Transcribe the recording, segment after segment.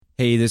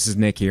Hey, this is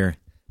Nick here.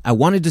 I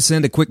wanted to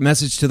send a quick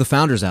message to the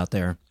founders out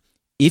there.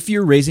 If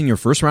you're raising your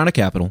first round of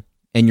capital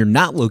and you're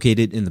not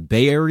located in the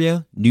Bay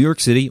Area, New York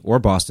City, or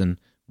Boston,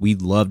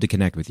 we'd love to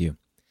connect with you.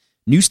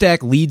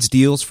 NewStack leads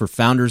deals for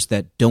founders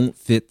that don't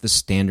fit the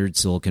standard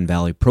Silicon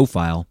Valley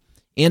profile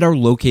and are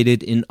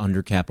located in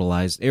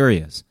undercapitalized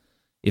areas.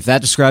 If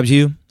that describes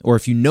you, or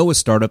if you know a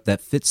startup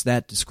that fits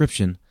that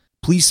description,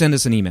 please send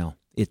us an email.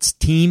 It's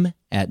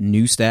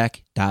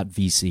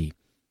team@newstack.vc.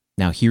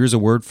 Now here's a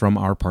word from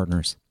our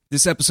partners.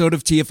 This episode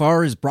of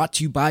TFR is brought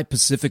to you by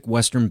Pacific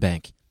Western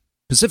Bank.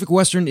 Pacific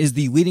Western is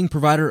the leading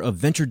provider of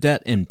venture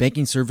debt and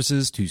banking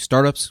services to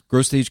startups,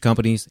 growth stage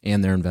companies,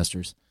 and their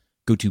investors.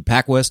 Go to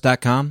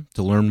pacwest.com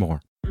to learn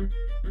more.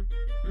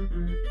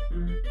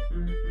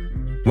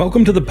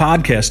 Welcome to the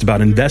podcast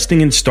about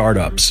investing in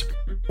startups,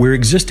 where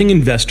existing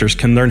investors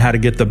can learn how to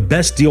get the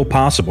best deal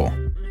possible,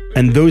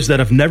 and those that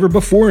have never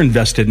before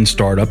invested in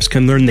startups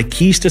can learn the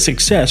keys to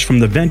success from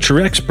the venture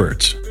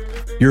experts.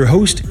 Your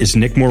host is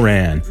Nick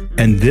Moran,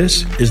 and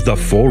this is The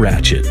Full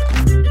Ratchet.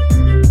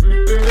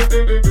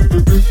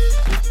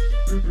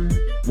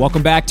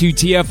 Welcome back to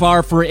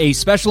TFR for a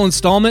special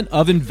installment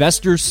of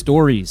Investor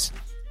Stories.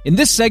 In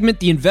this segment,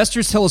 the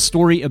investors tell a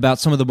story about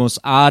some of the most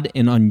odd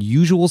and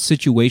unusual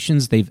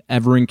situations they've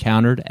ever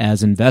encountered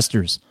as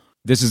investors.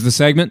 This is the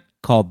segment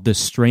called The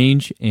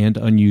Strange and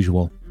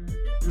Unusual.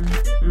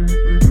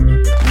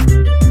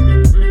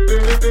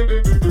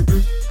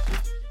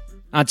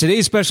 On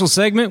today's special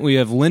segment, we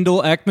have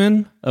Lyndall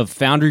Eakman of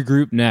Foundry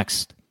Group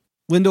next.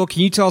 Lyndall,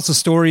 can you tell us a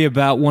story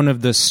about one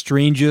of the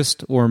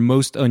strangest or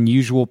most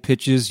unusual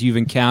pitches you've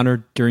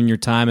encountered during your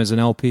time as an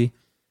LP?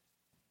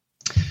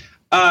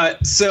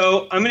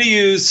 So I'm going to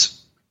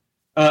use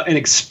an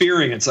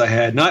experience I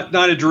had, not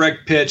a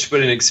direct pitch,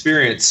 but an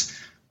experience.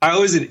 I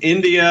was in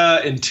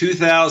India in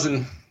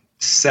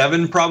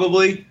 2007,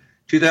 probably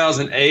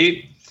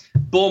 2008.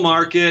 Bull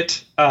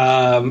market,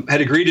 had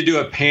agreed to do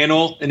a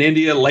panel in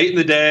India late in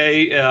the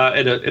day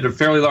at a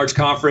fairly large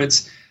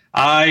conference.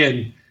 I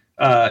and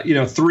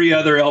three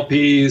other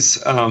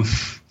LPs.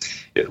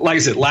 Like I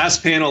said,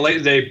 last panel late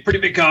in the day, pretty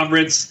big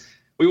conference.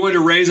 We wanted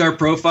to raise our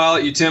profile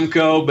at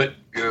Utemco, but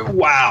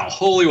wow,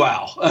 holy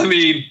wow! I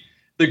mean,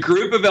 the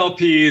group of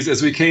LPs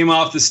as we came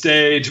off the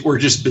stage were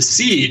just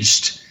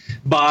besieged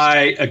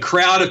by a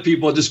crowd of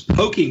people just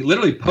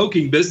literally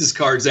poking business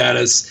cards at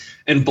us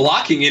and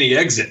blocking any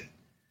exit.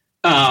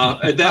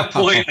 At that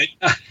point,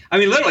 I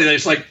mean, literally,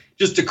 there's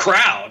just a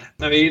crowd.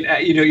 I mean,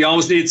 you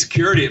almost needed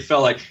security. It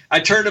felt like. I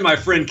turned to my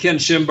friend Ken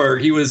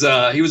Schimberg. He was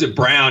at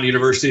Brown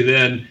University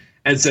then,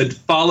 and said,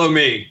 "Follow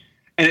me."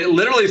 And it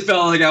literally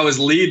felt like I was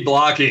lead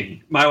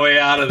blocking my way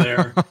out of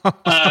there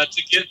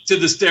to get to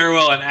the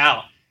stairwell and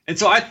out. And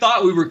so I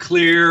thought we were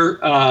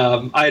clear.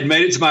 I had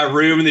made it to my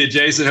room in the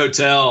adjacent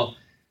hotel,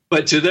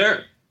 but to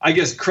their, I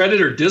guess, credit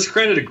or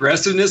discredit,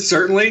 aggressiveness,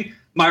 certainly,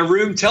 my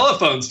room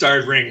telephone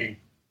started ringing.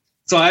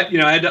 So I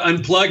had to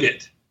unplug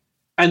it,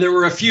 and there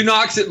were a few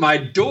knocks at my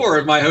door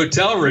of my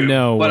hotel room,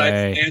 but I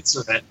didn't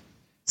answer it.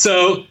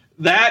 So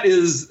that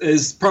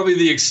is probably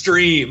the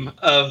extreme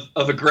of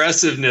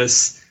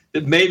aggressiveness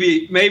that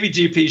maybe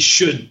GPs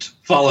shouldn't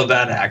follow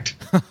that act.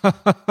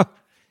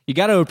 You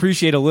got to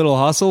appreciate a little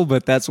hustle,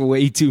 but that's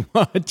way too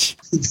much.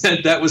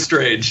 That was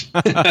strange.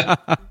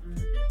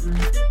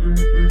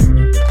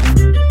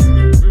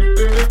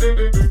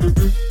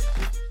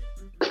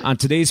 On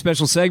today's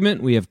special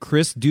segment, we have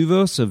Chris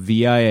Duovos of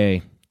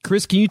VIA.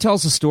 Chris, can you tell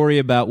us a story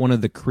about one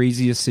of the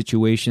craziest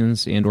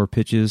situations and or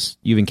pitches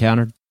you've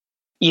encountered?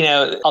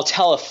 I'll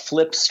tell a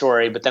flip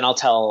story, but then I'll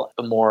tell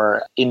a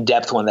more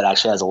in-depth one that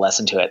actually has a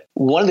lesson to it.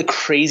 One of the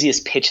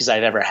craziest pitches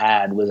I've ever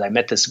had was I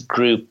met this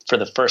group for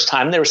the first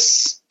time. They were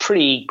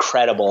pretty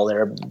credible.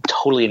 They're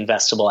totally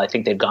investable. I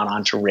think they've gone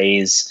on to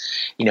raise,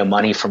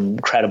 money from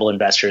credible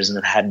investors and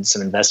have had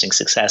some investing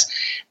success.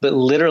 But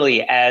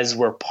literally, as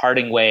we're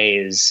parting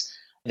ways,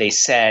 they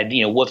said,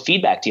 what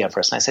feedback do you have for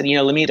us? And I said,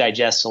 let me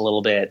digest a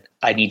little bit.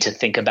 I need to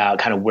think about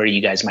kind of where you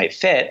guys might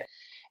fit.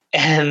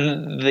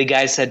 And the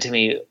guy said to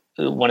me,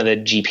 one of the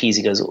GPs,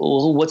 he goes,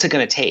 well, what's it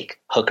going to take?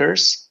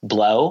 Hookers?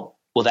 Blow?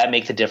 Will that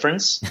make the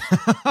difference?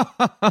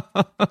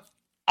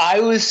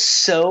 I was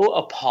so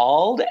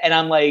appalled. And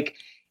I'm like,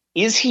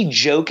 is he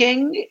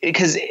joking?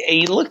 Because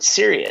he looked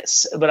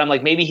serious, but I'm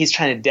like, maybe he's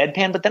trying to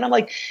deadpan. But then I'm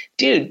like,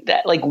 dude,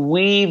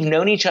 we've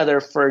known each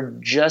other for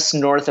just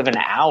north of an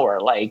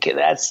hour.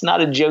 That's not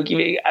a joke.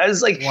 I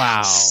was like,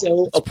 wow,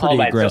 so that's appalled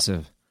by it.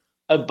 Aggressive.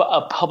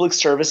 A public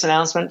service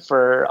announcement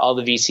for all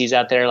the VCs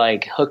out there,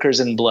 hookers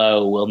and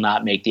blow will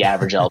not make the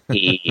average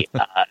LP,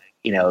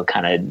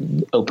 kind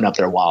of open up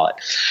their wallet.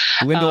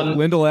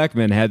 Lyndall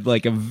Eakman had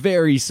a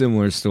very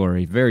similar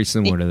story, very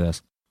similar to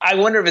this. I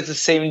wonder if it's the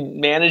same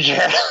manager.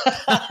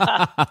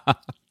 I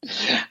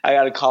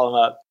got to call him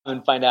up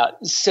and find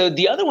out. So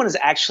the other one is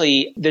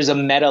actually, there's a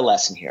meta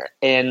lesson here.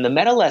 And the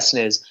meta lesson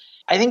is,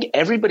 I think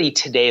everybody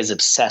today is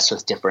obsessed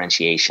with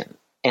differentiation.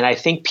 And I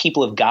think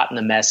people have gotten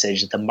the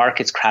message that the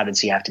market's crowded,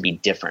 so you have to be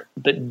different.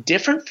 But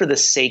different for the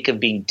sake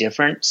of being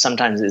different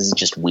sometimes is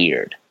just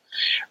weird,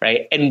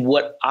 right? And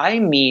what I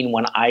mean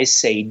when I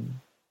say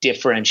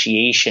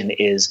differentiation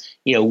is,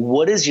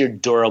 what is your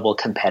durable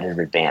competitive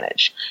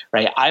advantage,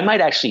 right? I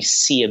might actually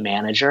see a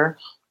manager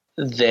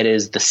that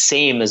is the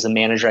same as the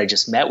manager I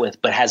just met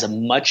with, but has a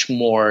much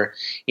more,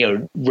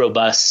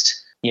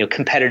 robust,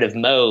 competitive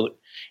moat.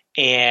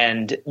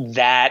 And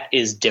that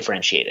is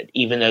differentiated,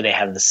 even though they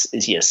have this,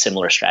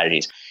 similar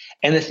strategies.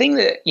 And the thing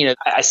that,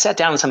 I sat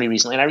down with somebody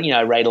recently, and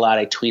I write a lot,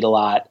 I tweet a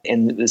lot,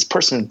 and this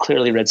person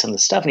clearly read some of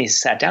the stuff, and he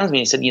sat down with me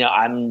and he said,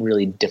 I'm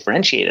really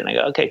differentiated. And I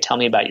go, okay, tell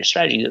me about your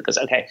strategy. He goes,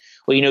 okay,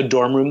 well,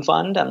 dorm room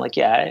fund? I'm like,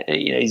 yeah.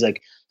 He's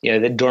like,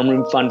 the dorm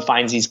room fund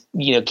finds these,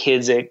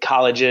 kids at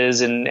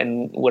colleges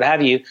and what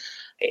have you.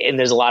 And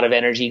there's a lot of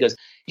energy. He goes,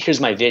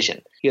 here's my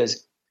vision. He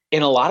goes,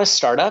 in a lot of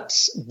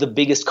startups, the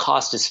biggest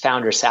cost is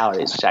founder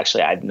salaries, which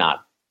actually I've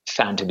not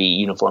found to be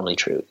uniformly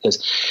true.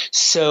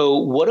 So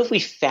what if we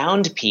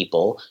found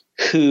people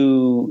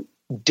who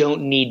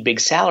don't need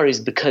big salaries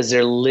because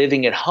they're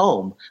living at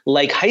home,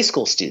 like high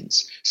school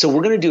students? So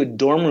we're going to do a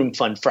dorm room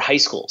fund for high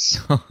schools.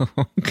 Oh,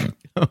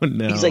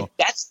 no. He's like,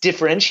 that's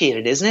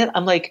differentiated, isn't it?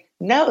 I'm like,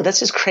 no, that's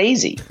just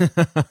crazy.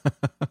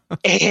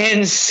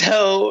 And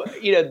so,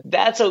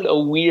 that's a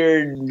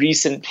weird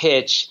recent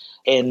pitch.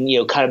 And,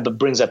 kind of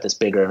brings up this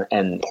bigger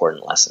and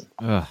important lesson.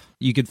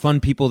 You could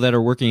fund people that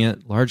are working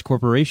at large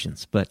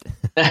corporations, but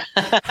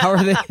how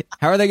are they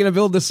going to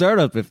build the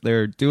startup if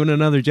they're doing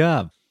another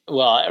job?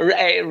 Well,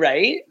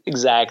 right?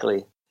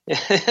 Exactly.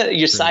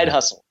 Your side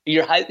hustle.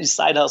 Your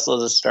side hustle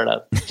is a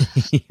startup.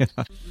 Yeah.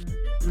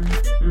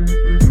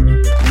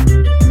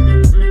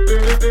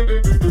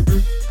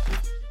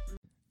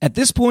 At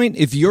this point,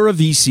 if you're a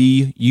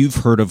VC, you've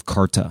heard of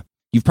Carta.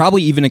 You've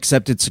probably even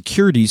accepted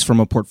securities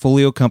from a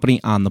portfolio company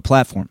on the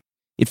platform.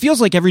 It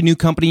feels like every new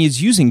company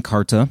is using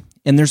Carta,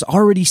 and there's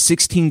already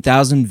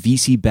 16,000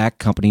 VC-backed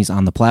companies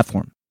on the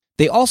platform.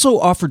 They also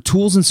offer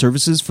tools and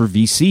services for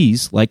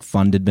VCs like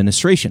fund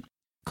administration.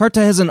 Carta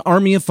has an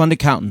army of fund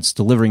accountants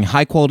delivering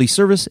high-quality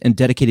service and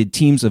dedicated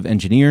teams of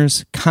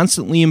engineers,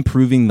 constantly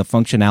improving the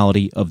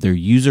functionality of their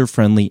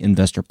user-friendly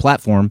investor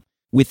platform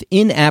with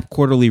in-app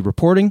quarterly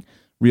reporting,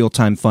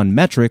 real-time fund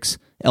metrics,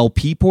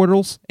 LP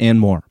portals, and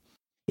more.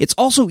 It's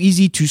also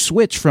easy to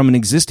switch from an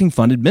existing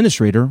fund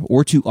administrator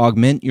or to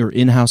augment your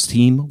in-house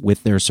team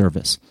with their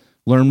service.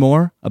 Learn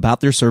more about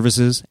their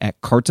services at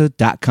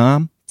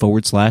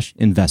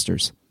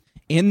carta.com/investors.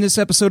 And this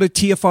episode of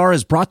TFR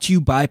is brought to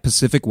you by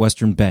Pacific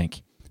Western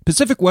Bank.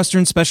 Pacific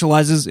Western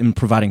specializes in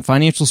providing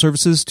financial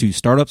services to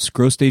startups,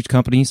 growth stage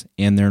companies,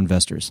 and their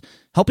investors,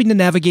 helping to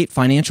navigate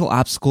financial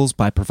obstacles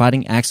by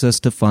providing access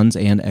to funds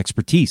and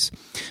expertise.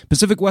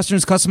 Pacific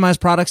Western's customized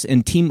products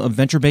and team of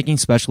venture banking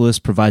specialists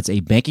provides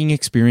a banking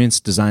experience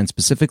designed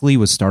specifically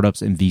with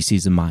startups and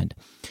VCs in mind.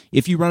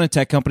 If you run a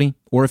tech company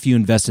or if you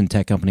invest in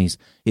tech companies,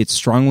 it's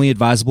strongly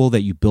advisable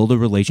that you build a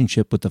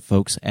relationship with the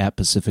folks at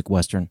Pacific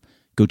Western.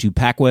 Go to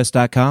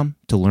pacwest.com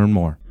to learn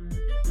more.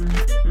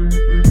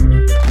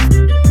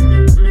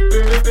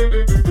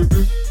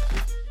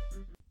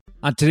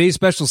 On today's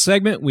special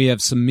segment, we have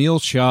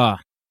Samil Shah.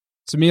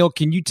 Samil,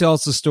 can you tell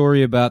us a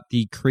story about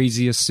the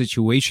craziest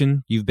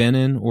situation you've been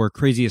in or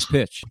craziest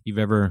pitch you've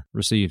ever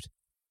received?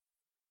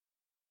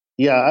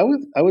 Yeah, I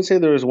would say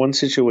there was one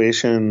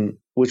situation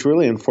which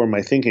really informed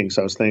my thinking,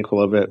 so I was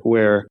thankful of it,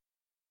 where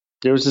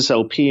there was this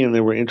LP and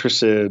they were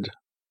interested,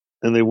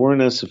 and they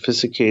weren't as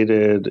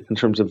sophisticated in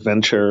terms of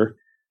venture.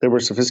 They were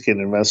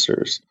sophisticated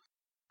investors,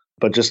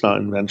 but just not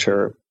in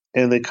venture.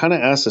 And they kind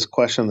of asked this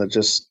question that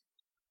just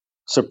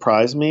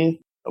surprised me,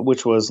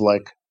 which was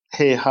like,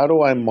 hey, how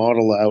do I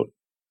model out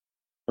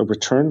a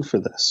return for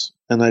this?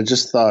 And I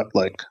just thought,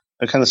 like,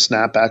 I kind of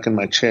snapped back in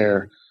my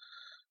chair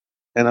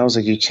and I was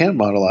like, you can't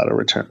model out a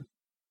return.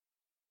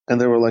 And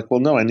they were like,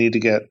 well, no, I need to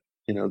get,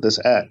 this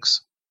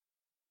X.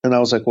 And I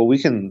was like, well, we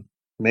can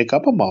make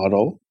up a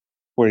model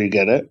where you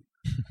get it,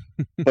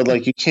 but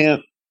like, you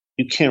can't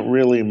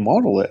really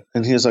model it.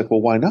 And he was like,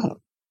 well, why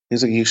not?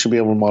 He's like, you should be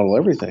able to model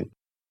everything.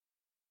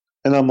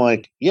 And I'm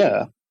like,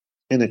 yeah,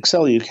 in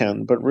Excel you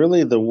can, but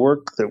really the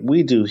work that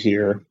we do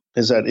here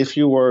is that if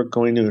you are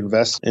going to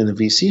invest in a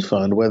VC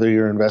fund, whether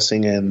you're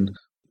investing in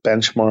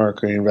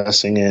Benchmark or you're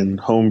investing in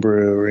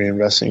Homebrew or you're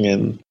investing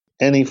in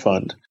any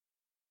fund,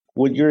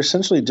 what you're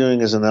essentially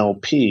doing as an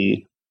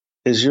LP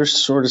is you're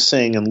sort of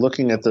saying and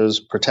looking at those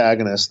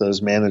protagonists,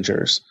 those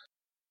managers,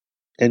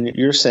 and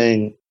you're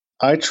saying,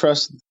 I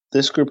trust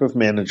this group of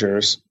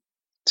managers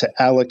to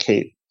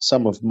allocate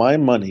some of my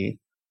money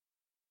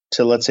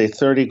to, let's say,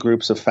 30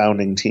 groups of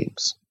founding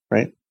teams,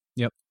 right?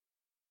 Yep.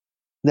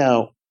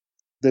 Now,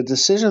 the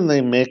decision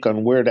they make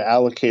on where to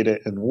allocate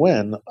it and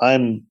when,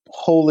 I'm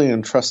wholly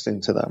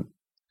entrusting to them.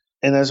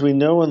 And as we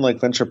know in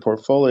like venture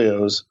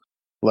portfolios,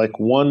 like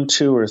 1,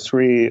 2, or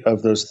 3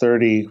 of those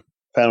 30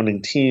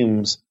 founding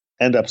teams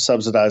end up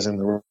subsidizing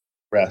the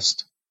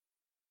rest,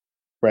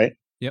 right?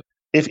 Yep.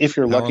 If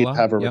you're lucky to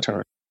have a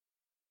return.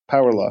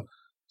 Power law.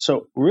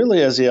 So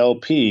really as the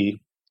LP,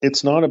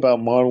 it's not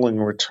about modeling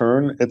a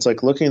return. It's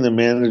like looking at the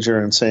manager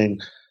and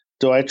saying,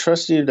 do I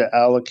trust you to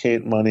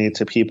allocate money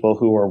to people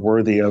who are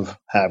worthy of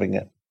having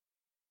it?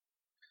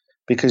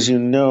 Because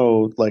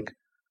like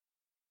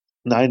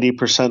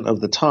 90% of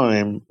the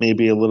time,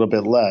 maybe a little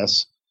bit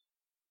less,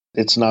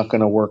 it's not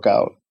going to work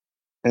out.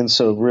 And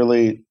so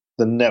really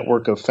the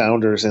network of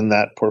founders in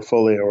that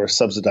portfolio are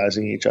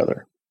subsidizing each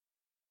other.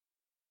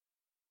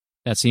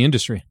 That's the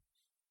industry.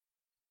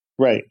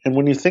 Right. And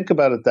when you think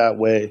about it that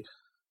way,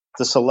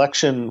 the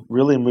selection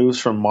really moves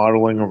from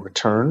modeling a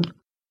return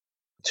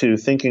to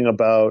thinking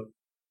about,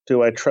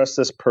 do I trust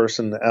this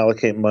person to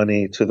allocate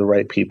money to the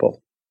right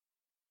people?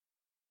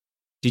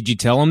 Did you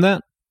tell him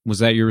that? Was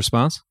that your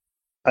response?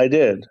 I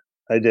did.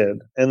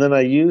 And then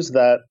I used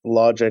that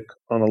logic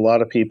on a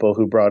lot of people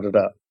who brought it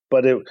up.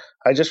 But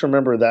I just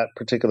remember that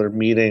particular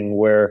meeting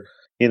where,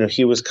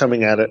 he was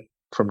coming at it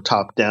from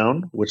top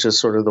down, which is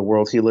sort of the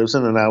world he lives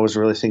in. And I was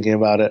really thinking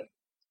about it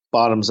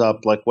bottoms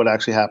up, like what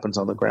actually happens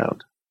on the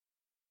ground.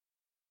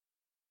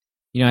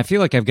 I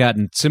feel like I've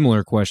gotten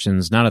similar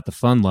questions, not at the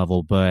fund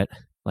level, but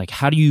like,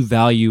 how do you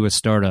value a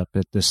startup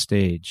at this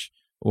stage?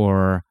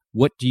 Or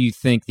what do you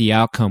think the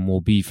outcome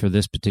will be for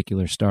this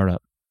particular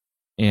startup?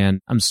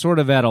 And I'm sort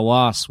of at a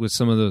loss with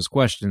some of those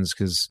questions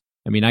because,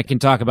 I can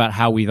talk about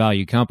how we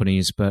value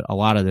companies, but a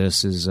lot of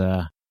this is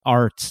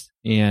art,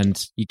 and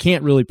you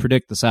can't really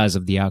predict the size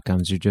of the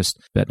outcomes. You're just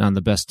betting on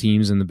the best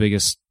teams in the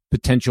biggest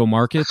potential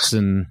markets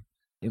and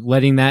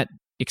letting that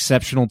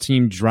exceptional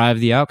team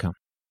drive the outcome.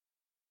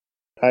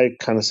 I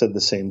kind of said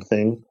the same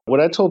thing. What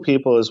I told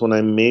people is when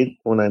I make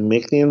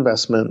the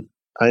investment,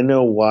 I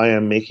know why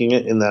I'm making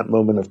it in that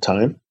moment of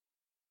time.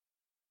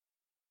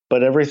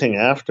 But everything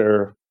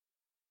after,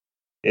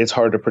 it's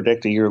hard to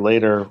predict a year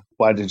later,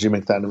 why did you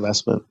make that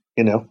investment?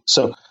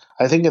 So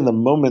I think in the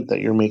moment that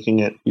you're making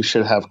it, you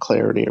should have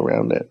clarity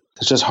around it.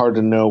 It's just hard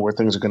to know where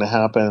things are going to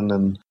happen.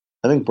 And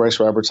I think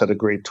Bryce Roberts had a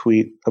great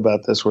tweet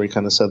about this where he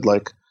kind of said,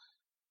 like,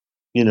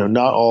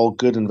 not all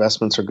good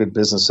investments are good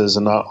businesses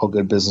and not all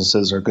good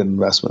businesses are good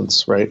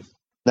investments, right?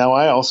 Now,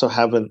 I also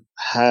haven't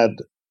had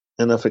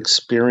enough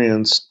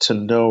experience to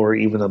know or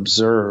even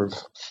observe,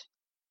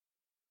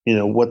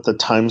 what the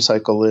time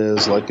cycle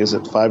is. Like, is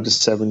it 5 to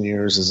 7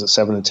 years? Is it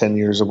 7 to 10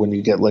 years of when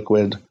you get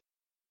liquid?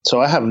 So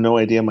I have no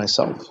idea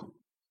myself,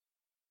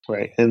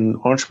 right? And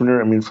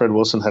entrepreneur, Fred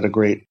Wilson had a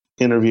great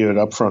interview at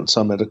Upfront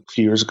Summit a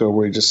few years ago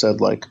where he just said,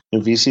 like,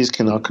 VCs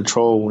cannot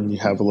control when you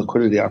have a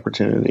liquidity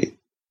opportunity.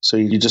 So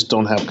you just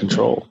don't have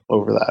control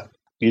over that.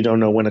 You don't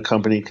know when a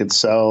company could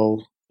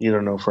sell. You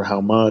don't know for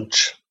how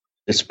much.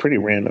 It's pretty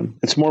random.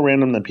 It's more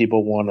random than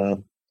people want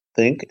to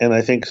think. And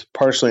I think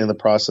partially in the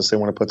process, they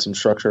want to put some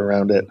structure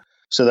around it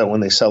so that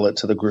when they sell it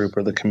to the group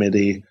or the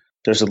committee,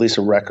 there's at least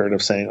a record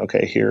of saying,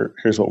 okay,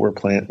 here's what we're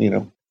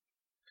planning,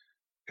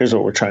 here's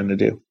what we're trying to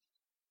do.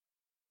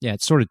 Yeah,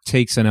 it sort of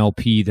takes an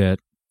LP that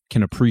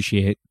can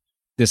appreciate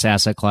this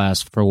asset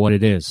class for what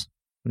it is,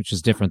 which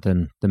is different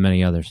than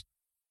many others.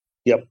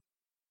 Yep.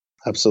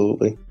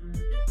 Absolutely.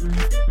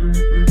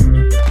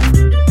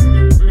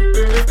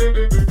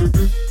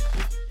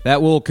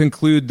 That will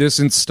conclude this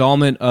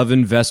installment of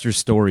Investor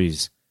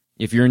Stories.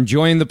 If you're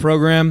enjoying the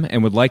program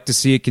and would like to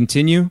see it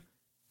continue,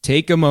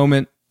 take a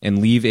moment and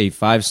leave a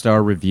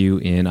 5-star review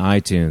in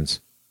iTunes.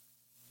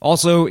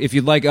 Also, if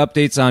you'd like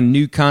updates on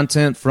new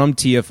content from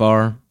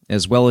TFR,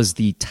 as well as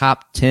the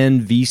top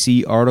 10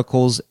 VC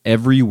articles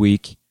every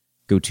week,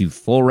 go to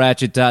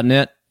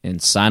fullratchet.net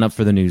and sign up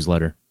for the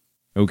newsletter.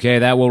 Okay,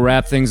 that will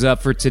wrap things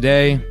up for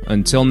today.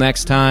 Until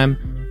next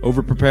time,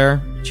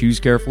 over-prepare, choose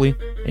carefully,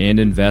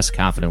 and invest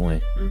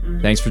confidently.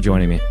 Thanks for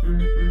joining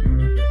me.